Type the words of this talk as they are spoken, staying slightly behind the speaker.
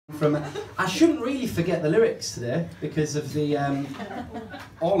I shouldn't really forget the lyrics today because of the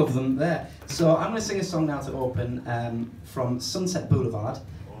all of them there. So I'm going to sing a song now to open from Sunset Boulevard.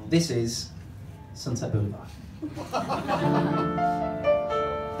 This is Sunset Boulevard.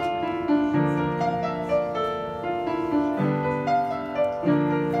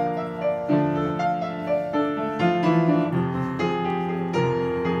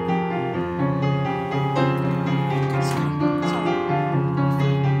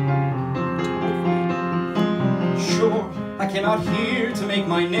 I came out here to make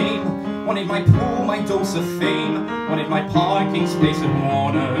my name. Wanted my pool, my dose of fame. Wanted my parking space at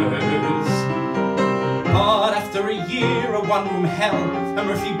Warner's. But after a year of one-room hell, a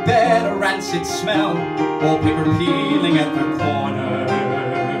Murphy bed, a rancid smell, wallpaper peeling at the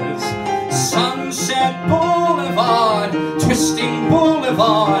corners. Sunset Boulevard, twisting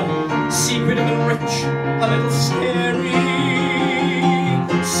boulevard, secretive and rich, a little scary.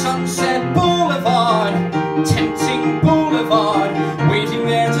 Sunset Boulevard, tempting boulevard, waiting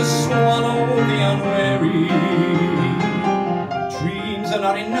there to swallow the unwary. Dreams are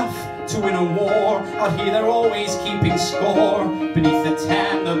not enough to win a war. Out here they're always keeping score. Beneath the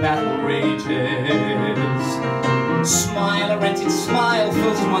tan the battle rages. Smile, a rented smile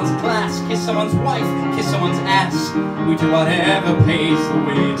fills someone's glass. Kiss someone's wife, kiss someone's ass. We do whatever pays the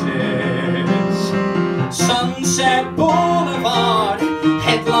wages. Sunset Boulevard,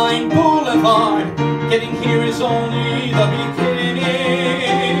 headline boulevard, getting here is only the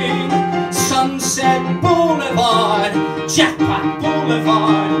beginning. Sunset Boulevard, jackpot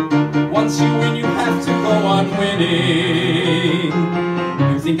boulevard, once you win you have to go on winning.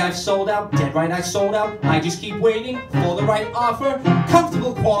 You think I've sold out? Dead right, I sold out. I just keep waiting for the right offer.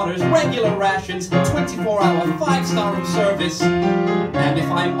 Comfortable quarters, regular rations, 24-hour, 5-star room service. And if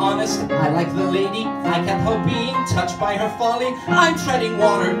I'm honest, I like the lady. I can't help being touched by her folly. I'm treading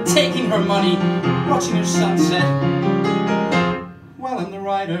water, taking her money, watching her sunset. Well, I'm the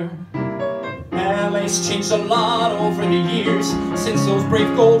writer. LA's changed a lot over the years since those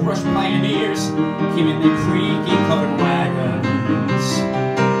brave gold rush pioneers came in their creaky covered wagons.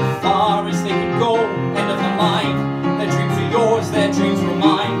 Far as they could go, end of the line. Their dreams were yours, their dreams were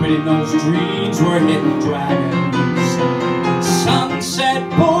mine, but in those dreams were hidden dragons. Sunset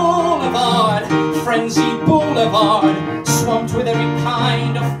Boulevard, frenzied boulevard, swamped with every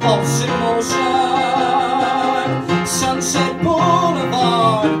kind of false emotion. Sunset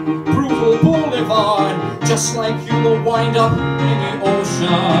Boulevard, brutal boulevard, just like you will wind up in the ocean.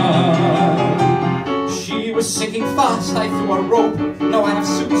 She was sinking fast, I threw a rope. Now I have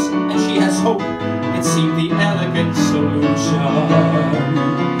suits and she has hope. It seemed the elegant solution.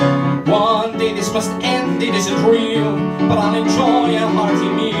 One day this must end, it isn't real, but I'll enjoy a hearty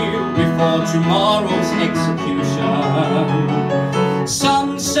meal before tomorrow's execution.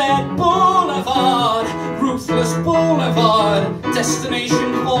 Sunset Boulevard, ruthless boulevard,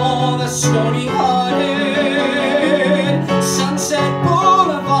 destination for the stony-hearted. Sunset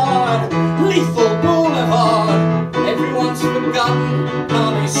Boulevard, lethal boulevard, everyone's forgotten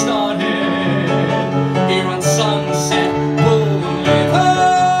how they started. Here on Sunset Boulevard.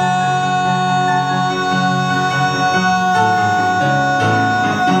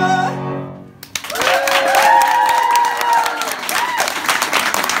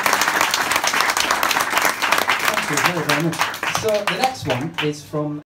 Thank you very much. So the next one is from